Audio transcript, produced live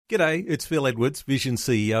G'day, it's Phil Edwards, Vision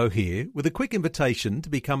CEO here, with a quick invitation to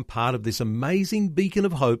become part of this amazing beacon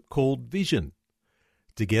of hope called Vision.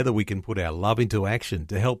 Together we can put our love into action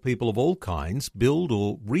to help people of all kinds build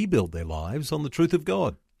or rebuild their lives on the truth of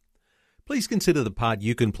God. Please consider the part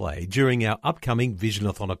you can play during our upcoming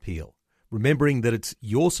Visionathon appeal, remembering that it's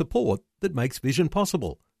your support that makes Vision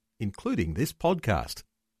possible, including this podcast.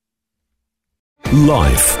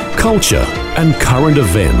 Life, culture, and current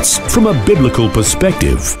events from a biblical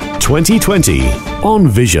perspective. 2020 on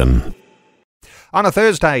Vision. On a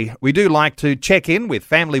Thursday, we do like to check in with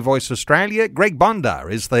Family Voice Australia. Greg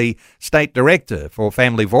Bondar is the State Director for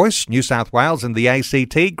Family Voice, New South Wales and the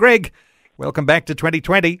ACT. Greg, welcome back to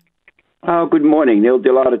 2020. Oh, good morning, Neil.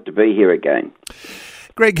 Delighted to be here again.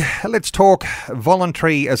 Greg, let's talk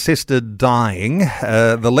voluntary assisted dying.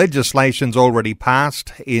 The legislation's already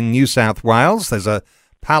passed in New South Wales. There's a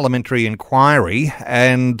parliamentary inquiry,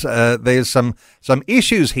 and there's some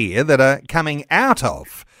issues here that are coming out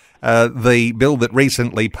of the bill that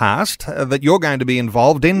recently passed that you're going to be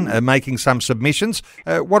involved in, making some submissions.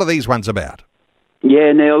 What are these ones about?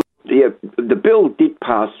 Yeah, Neil, the bill did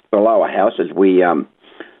pass the lower house, as we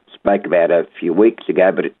spoke about a few weeks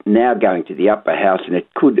ago, but it's now going to the upper house, and it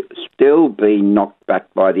could still be knocked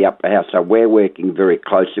back by the upper house. So we're working very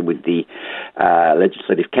closely with the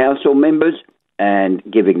Legislative Council members and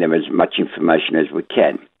giving them as much information as we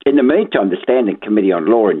can. In the meantime, the Standing Committee on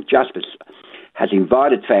Law and Justice has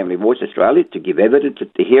invited Family Voice Australia to give evidence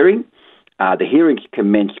at the hearing. The hearings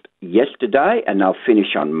commenced yesterday and they'll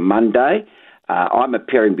finish on Monday. I'm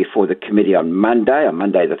appearing before the committee on Monday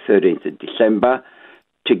the 13th of December,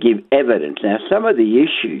 to give evidence. Now, some of the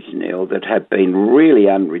issues, Neil, that have been really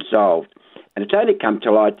unresolved, and it's only come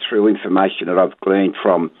to light through information that I've gleaned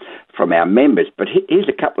from our members, but here's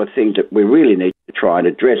a couple of things that we really need to try and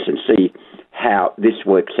address and see how this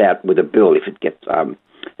works out with a bill if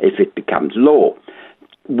it becomes law.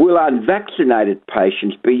 Will unvaccinated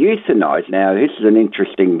patients be euthanised? Now, this is an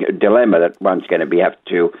interesting dilemma that one's going to have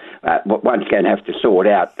to sort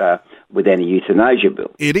out with any euthanasia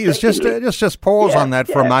bill. It is. Just pause on that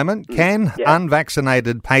for a moment. Can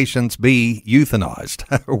unvaccinated patients be euthanised?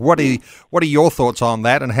 What are your thoughts on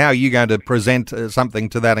that, and how are you going to present something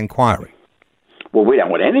to that inquiry? Well, we don't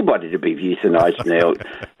want anybody to be euthanised, Neil.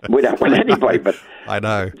 We don't want anybody, but I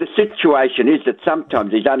know. The situation is that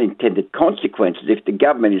sometimes there's unintended consequences. If the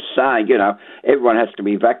government is saying, everyone has to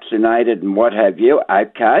be vaccinated and what have you,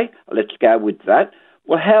 okay, let's go with that.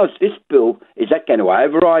 Well, how's this bill? Is that going to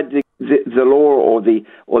override the law or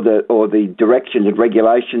the directions and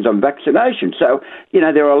regulations on vaccination? So,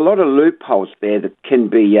 there are a lot of loopholes there that can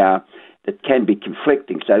be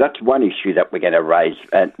conflicting. So that's one issue that we're going to raise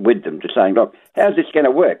with them, to saying, look, how's this going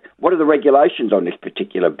to work? What are the regulations on this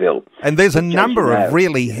particular bill? And there's a number of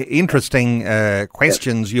really interesting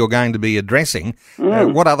questions you're going to be addressing.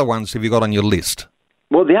 What other ones have you got on your list?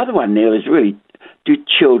 Well, the other one, Neil, is really, do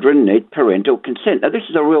children need parental consent? Now, this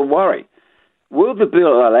is a real worry. Will the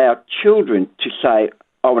bill allow children to say,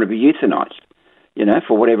 I want to be euthanised,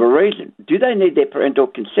 for whatever reason? Do they need their parental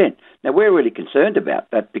consent? Now, we're really concerned about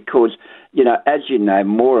that because, as you know,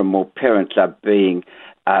 more and more parents are being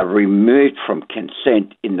removed from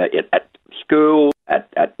consent at school,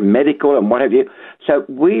 at medical and what have you. So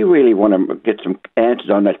we really want to get some answers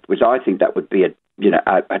on that, because I think that would be a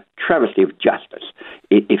travesty of justice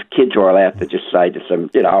if kids are allowed to just say to them,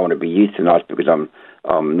 I want to be euthanised because I'm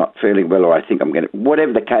not feeling well, or I think I'm going to,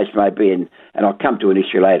 whatever the case may be, and I'll come to an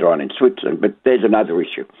issue later on in Switzerland, but there's another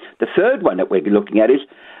issue. The third one that we're looking at is,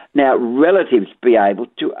 now, relatives be able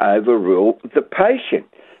to overrule the patient.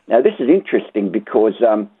 Now, this is interesting because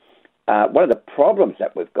one of the problems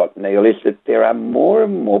that we've got, Neil, is that there are more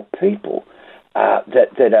and more people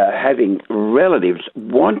that are having relatives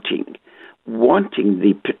wanting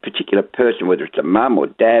the particular person, whether it's a mum or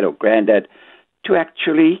dad or granddad, to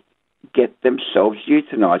actually get themselves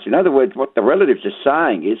euthanised. In other words, what the relatives are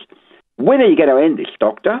saying is, when are you going to end this,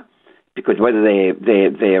 doctor? Because whether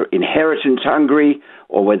they're inheritance hungry,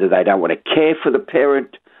 or whether they don't want to care for the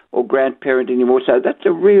parent or grandparent anymore. So that's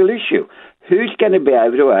a real issue. Who's going to be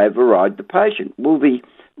able to override the patient? Will the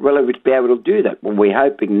relatives be able to do that? Well, we're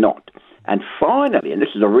hoping not. And finally, and this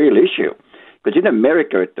is a real issue, because in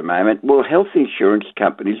America at the moment, will health insurance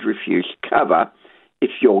companies refuse cover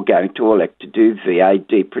if you're going to elect to do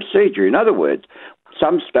VAD procedure? In other words,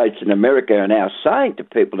 some states in America are now saying to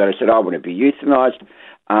people that have said, I want to be euthanised,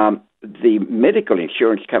 the medical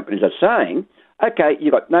insurance companies are saying, okay,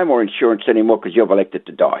 you've got no more insurance anymore because you've elected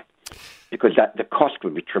to die, because the cost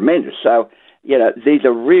would be tremendous. So, these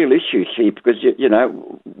are real issues here, because,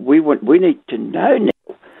 we need to know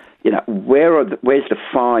now, where's the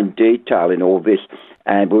fine detail in all this?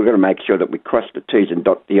 And we're going to make sure that we cross the T's and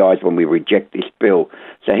dot the I's when we reject this bill.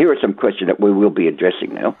 So here are some questions that we will be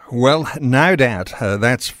addressing now. Well, no doubt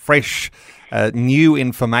that's fresh, new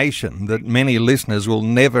information that many listeners will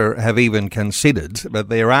never have even considered. But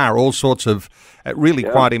there are all sorts of really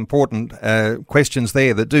quite important questions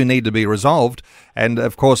there that do need to be resolved. And,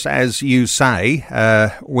 of course, as you say,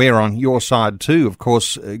 we're on your side too. Of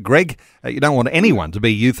course, Greg, you don't want anyone to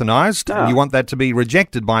be euthanised. No. You want that to be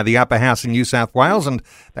rejected by the upper house in New South Wales. And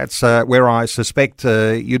that's where I suspect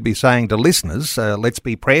you'd be saying to listeners, let's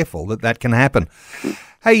be prayerful that can happen.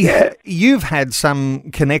 Hey, you've had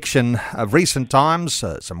some connection of recent times,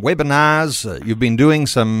 some webinars. You've been doing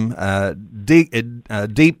some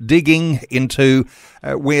deep digging into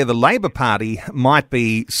where the Labor Party might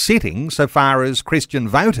be sitting so far as Christian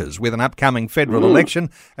voters with an upcoming federal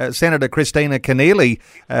election. Senator Kristina Keneally,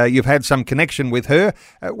 you've had some connection with her.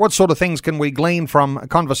 What sort of things can we glean from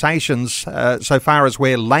conversations so far as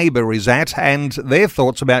where Labor is at and their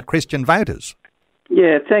thoughts about Christian voters?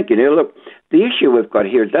 Yeah, thank you, Neil. Look, the issue we've got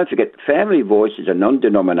here is, don't forget, Family Voice is a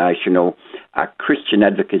non-denominational Christian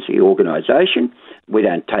advocacy organisation. We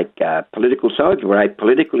don't take political sides. We're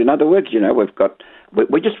apolitical. In other words,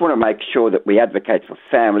 we just want to make sure that we advocate for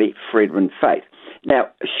family, freedom and faith. Now,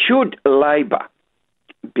 should Labor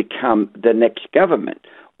become the next government,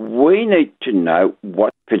 we need to know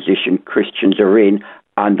what position Christians are in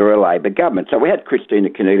under a Labor government. So we had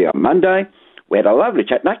Kristina Keneally on Monday. We had a lovely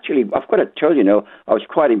chat, and actually, I've got to tell you, I was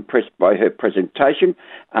quite impressed by her presentation.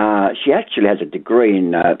 She actually has a degree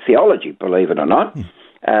in theology, believe it or not.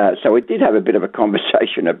 So we did have a bit of a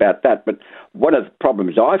conversation about that. But one of the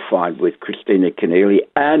problems I find with Kristina Keneally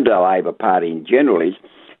and the Labor Party in general is,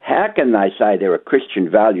 how can they say they're a Christian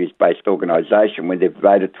values-based organisation when they've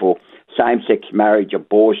voted for same-sex marriage,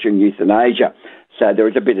 abortion, euthanasia? So there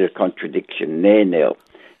is a bit of a contradiction there, Neil.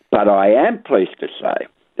 But I am pleased to say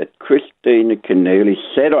that Kristina Keneally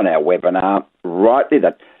said on our webinar rightly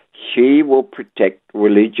that she will protect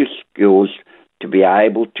religious schools to be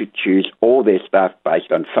able to choose all their staff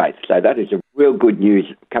based on faith. So that is a real good news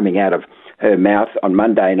coming out of her mouth on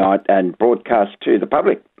Monday night and broadcast to the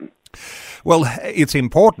public. Well, it's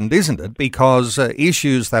important, isn't it? Because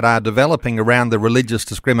issues that are developing around the religious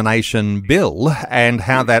discrimination bill and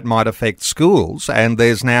how that might affect schools, and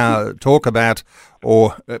there's now talk about,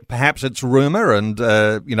 or perhaps it's rumour and,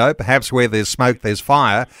 perhaps where there's smoke, there's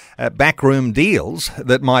fire, backroom deals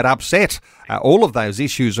that might upset all of those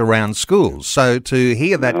issues around schools. So to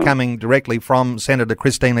hear that coming directly from Senator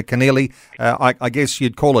Kristina Keneally, I guess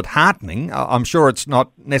you'd call it heartening. I'm sure it's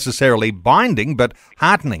not necessarily binding, but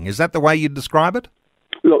heartening. Is that the way you'd describe it?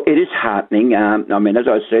 Look, it is heartening. As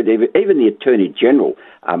I said, even the Attorney General,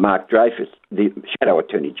 Mark Dreyfus, the Shadow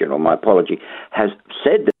Attorney General, my apology, has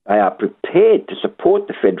said that they are prepared to support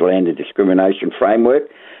the federal anti-discrimination framework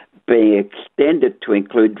being extended to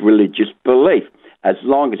include religious belief, as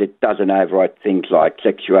long as it doesn't override things like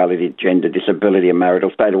sexuality, gender, disability and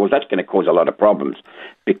marital status. Well, that's going to cause a lot of problems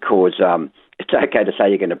because it's okay to say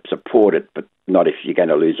you're going to support it, but not if you're going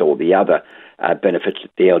to lose all the other benefits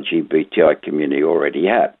that the LGBTI community already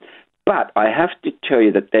have. But I have to tell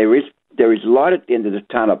you that there is light at the end of the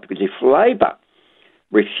tunnel, because if Labor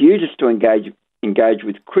refuses to engage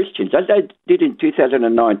with Christians, as they did in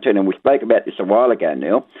 2019, and we spoke about this a while ago,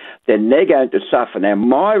 Neil, then they're going to suffer. Now,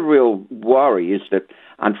 my real worry is that,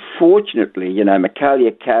 unfortunately,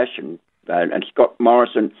 Michaelia Cash and Scott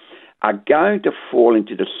Morrison are going to fall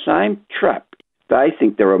into the same trap. They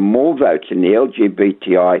think there are more votes in the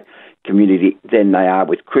LGBTI community than they are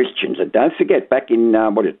with Christians. And don't forget, back in,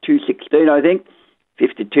 2016, I think,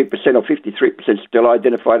 52% or 53% still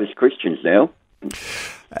identified as Christians now.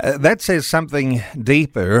 That says something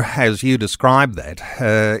deeper as you describe that.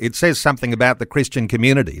 It says something about the Christian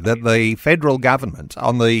community, that the federal government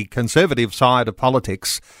on the conservative side of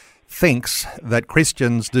politics thinks that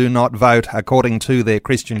Christians do not vote according to their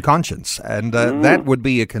Christian conscience. And that would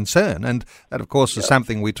be a concern. And that, of course, is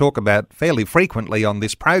something we talk about fairly frequently on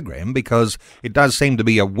this program, because it does seem to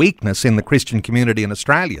be a weakness in the Christian community in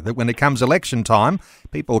Australia, that when it comes election time,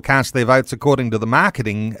 people cast their votes according to the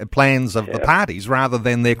marketing plans of the parties rather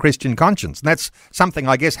than their Christian conscience. And that's something,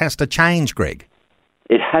 I guess, has to change, Greg.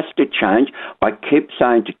 It has to change. I keep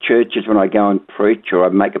saying to churches when I go and preach or I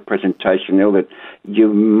make a presentation, Neil, that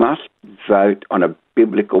you must vote on a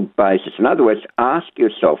biblical basis. In other words, ask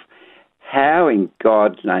yourself, how in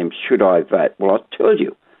God's name should I vote? Well, I'll tell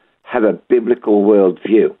you, have a biblical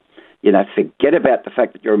worldview. Forget about the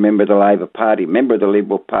fact that you're a member of the Labor Party, member of the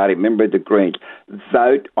Liberal Party, member of the Greens.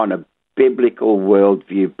 Vote on a biblical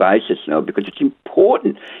worldview basis, Neil, because it's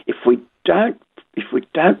important. If we don't if we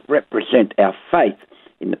don't represent our faith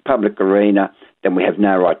in the public arena, then we have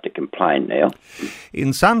no right to complain, Neil.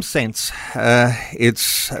 In some sense,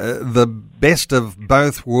 it's the best of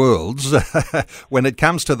both worlds when it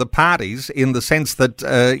comes to the parties, in the sense that,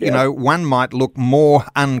 one might look more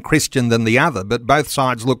un-Christian than the other, but both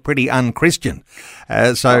sides look pretty un-Christian.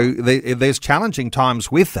 So there's challenging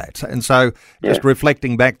times with that. And so just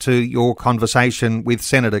reflecting back to your conversation with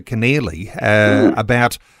Senator Keneally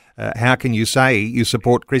about how can you say you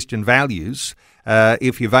support Christian values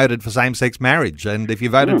if you voted for same-sex marriage, and if you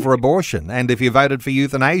voted for abortion, and if you voted for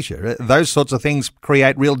euthanasia. Those sorts of things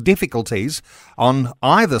create real difficulties on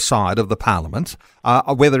either side of the parliament,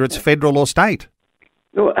 whether it's federal or state.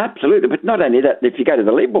 Well, absolutely, but not only that, if you go to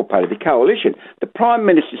the Liberal Party, the coalition, the Prime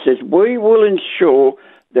Minister says, we will ensure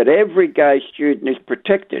that every gay student is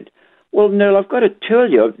protected. Well, Neil, I've got to tell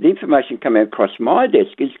you, the information coming across my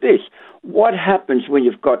desk is this. What happens when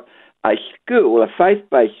you've got a school, a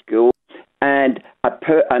faith-based school, and a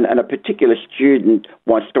particular student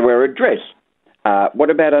wants to wear a dress? What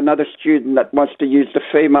about another student that wants to use the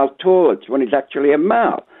female toilets when he's actually a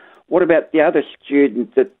male? What about the other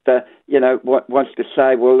student that wants to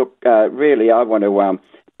say, well, look, really, I want to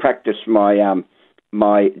practice my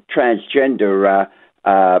transgender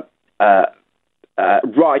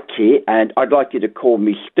right here, and I'd like you to call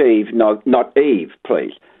me Steve, not Eve,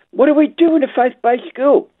 please. What do we do in a faith-based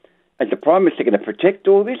school? Is the Prime Minister going to protect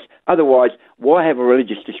all this? Otherwise, why have a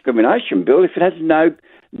religious discrimination bill if it has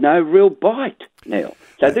no real bite, Neil?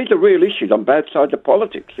 So these are real issues on both sides of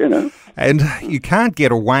politics, And you can't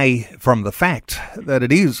get away from the fact that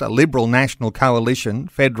it is a Liberal National Coalition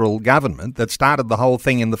federal government that started the whole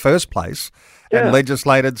thing in the first place and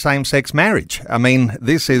legislated same-sex marriage. I mean,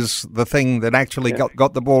 this is the thing that actually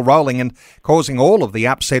got the ball rolling and causing all of the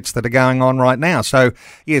upsets that are going on right now. So,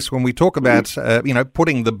 yes, when we talk about,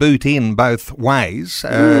 putting the boot in both ways,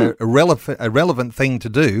 a relevant thing to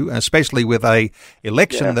do, especially with a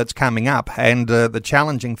election that's coming up, and the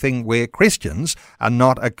challenging thing where Christians are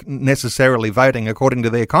not necessarily voting according to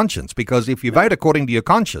their conscience, because if you vote according to your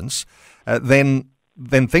conscience, then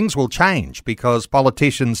things will change, because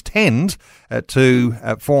politicians tend to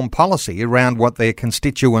form policy around what their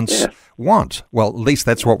constituents want. Well, at least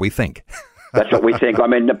that's what we think. That's what we think. I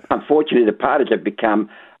mean, unfortunately, the parties have become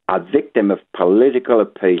a victim of political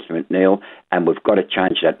appeasement, Neil, and we've got to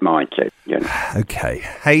change that mindset. Okay.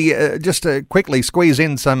 Hey, just to quickly squeeze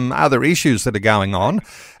in some other issues that are going on.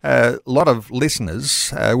 A lot of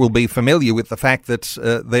listeners will be familiar with the fact that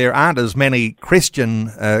there aren't as many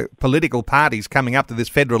Christian political parties coming up to this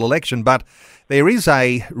federal election, but there is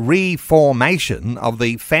a reformation of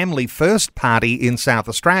the Family First Party in South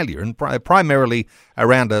Australia, and primarily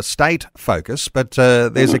around a state focus. But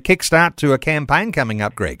there's a kickstart to a campaign coming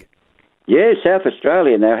up, Greg. Yeah, South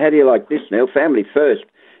Australia. Now, how do you like this, Neil? Family First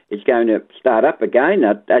is going to start up again.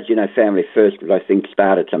 Now, as you know, Family First was, I think,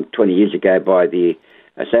 started some 20 years ago by the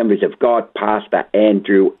Assemblies of God Pastor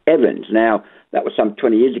Andrew Evans. Now, that was some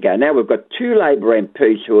 20 years ago. Now we've got two Labor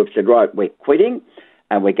MPs who have said, right, we're quitting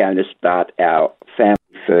and we're going to start our Family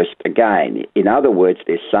First again. In other words,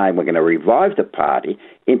 they're saying we're going to revive the party,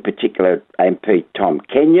 in particular MP Tom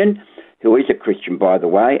Kenyon, who is a Christian, by the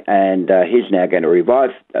way, and he's now going to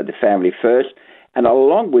revive the Family First, and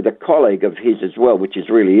along with a colleague of his as well, which is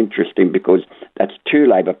really interesting because that's two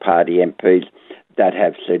Labor Party MPs that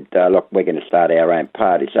have said, look, we're going to start our own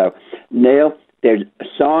party. So, Neil, there's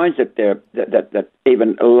signs that that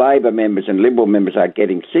even Labor members and Liberal members are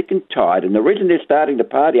getting sick and tired, and the reason they're starting the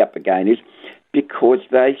party up again is because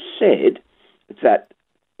they said that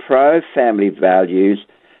pro-family values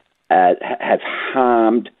have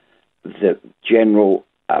harmed the general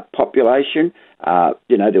population.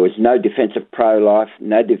 There was no defence of pro-life,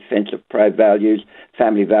 no defence of pro-values,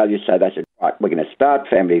 family values, so they said, right, we're going to start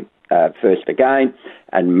Family First again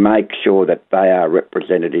and make sure that they are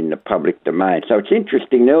represented in the public domain. So it's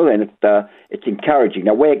interesting, Neil, and it's encouraging.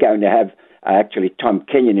 Now, we're going to have actually Tom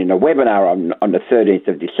Kenyon in a webinar on the 13th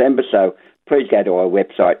of December, so please go to our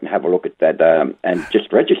website and have a look at that and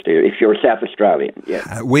just register if you're a South Australian.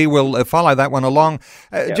 Yeah, we will follow that one along.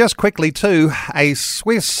 Just quickly too, a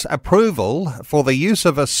Swiss approval for the use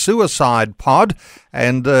of a suicide pod,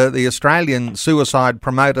 and the Australian suicide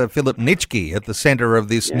promoter Philip Nitschke at the centre of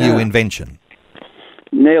this new invention.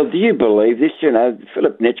 Neil, do you believe this?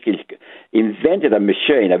 Philip Nitschke's invented a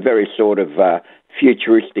machine, a very sort of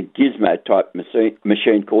futuristic gizmo-type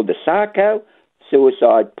machine called the Sarco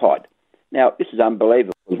suicide pod. Now, this is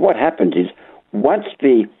unbelievable. What happens is once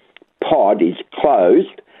the pod is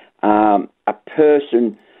closed, a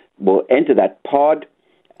person will enter that pod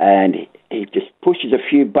and he just pushes a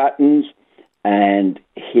few buttons and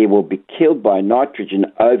he will be killed by nitrogen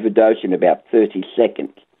overdose in about 30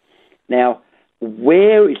 seconds. Now,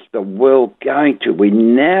 where is the world going to? We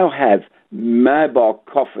now have mobile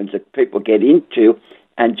coffins that people get into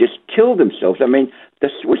and just kill themselves. I mean, the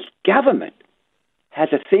Swiss government has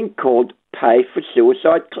a thing called pay for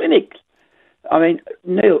suicide clinics. I mean,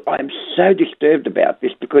 Neil, I'm so disturbed about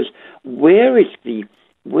this because where is the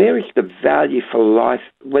value for life,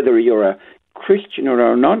 whether you're a Christian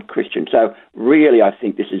or a non-Christian? So really, I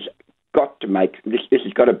think this has got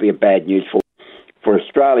to be a bad news for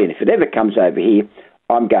Australia. And if it ever comes over here,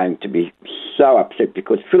 I'm going to be so upset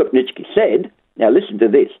because Philip Nitschke said, now listen to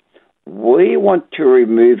this, we want to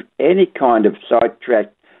remove any kind of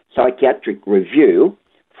psychiatric review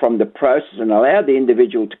from the process and allow the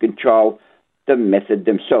individual to control the method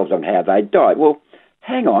themselves on how they die. Well,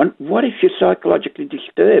 hang on, what if you're psychologically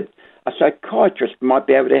disturbed? A psychiatrist might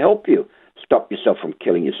be able to help you stop yourself from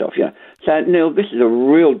killing yourself. You know? So, Neil, this is a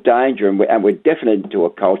real danger, and we're definitely into a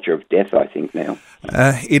culture of death, I think, now.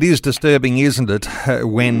 It is disturbing, isn't it,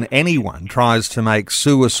 when anyone tries to make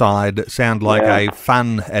suicide sound like a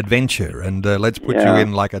fun adventure, and let's put you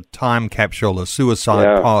in like a time capsule, a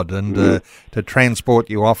suicide pod, and to transport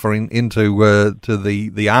you off into to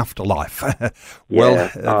the afterlife.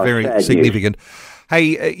 Very significant. News.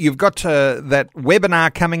 Hey, you've got that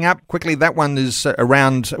webinar coming up. Quickly, that one is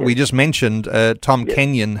around, we just mentioned Tom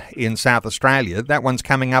Kenyon in South Australia. That one's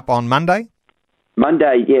coming up on Monday?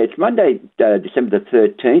 Monday, it's Monday, December the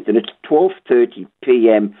 13th, and it's 12:30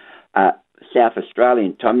 p.m. South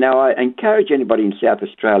Australian time. Now, I encourage anybody in South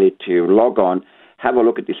Australia to log on, have a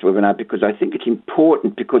look at this webinar, because I think it's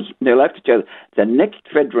important, because they'll have to tell you, the next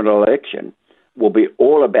federal election will be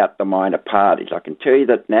all about the minor parties. I can tell you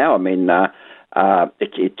that now. I mean,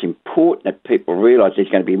 it's important that people realise there's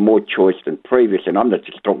going to be more choice than previous, and I'm not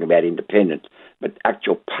just talking about independents, but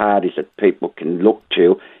actual parties that people can look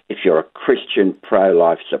to if you're a Christian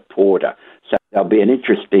pro-life supporter. So there'll be an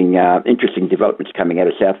interesting developments coming out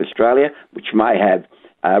of South Australia, which may have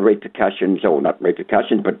repercussions, or not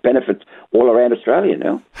repercussions, but benefits all around Australia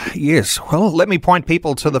now. Yes. Well, let me point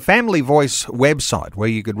people to the Family Voice website, where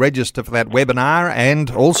you could register for that webinar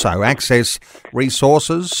and also access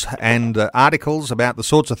resources and articles about the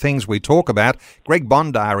sorts of things we talk about. Greg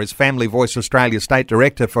Bondar is Family Voice Australia State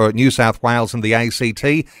Director for New South Wales and the ACT.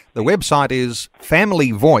 The website is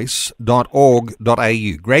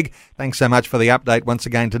familyvoice.org.au. Greg, thanks so much for the update once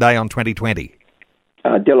again today on 2020.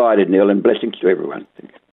 Delighted, Neil, and blessings to everyone.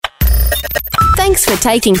 Thanks for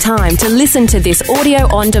taking time to listen to this audio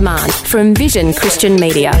on demand from Vision Christian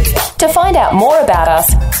Media. To find out more about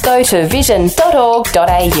us, go to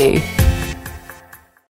vision.org.au.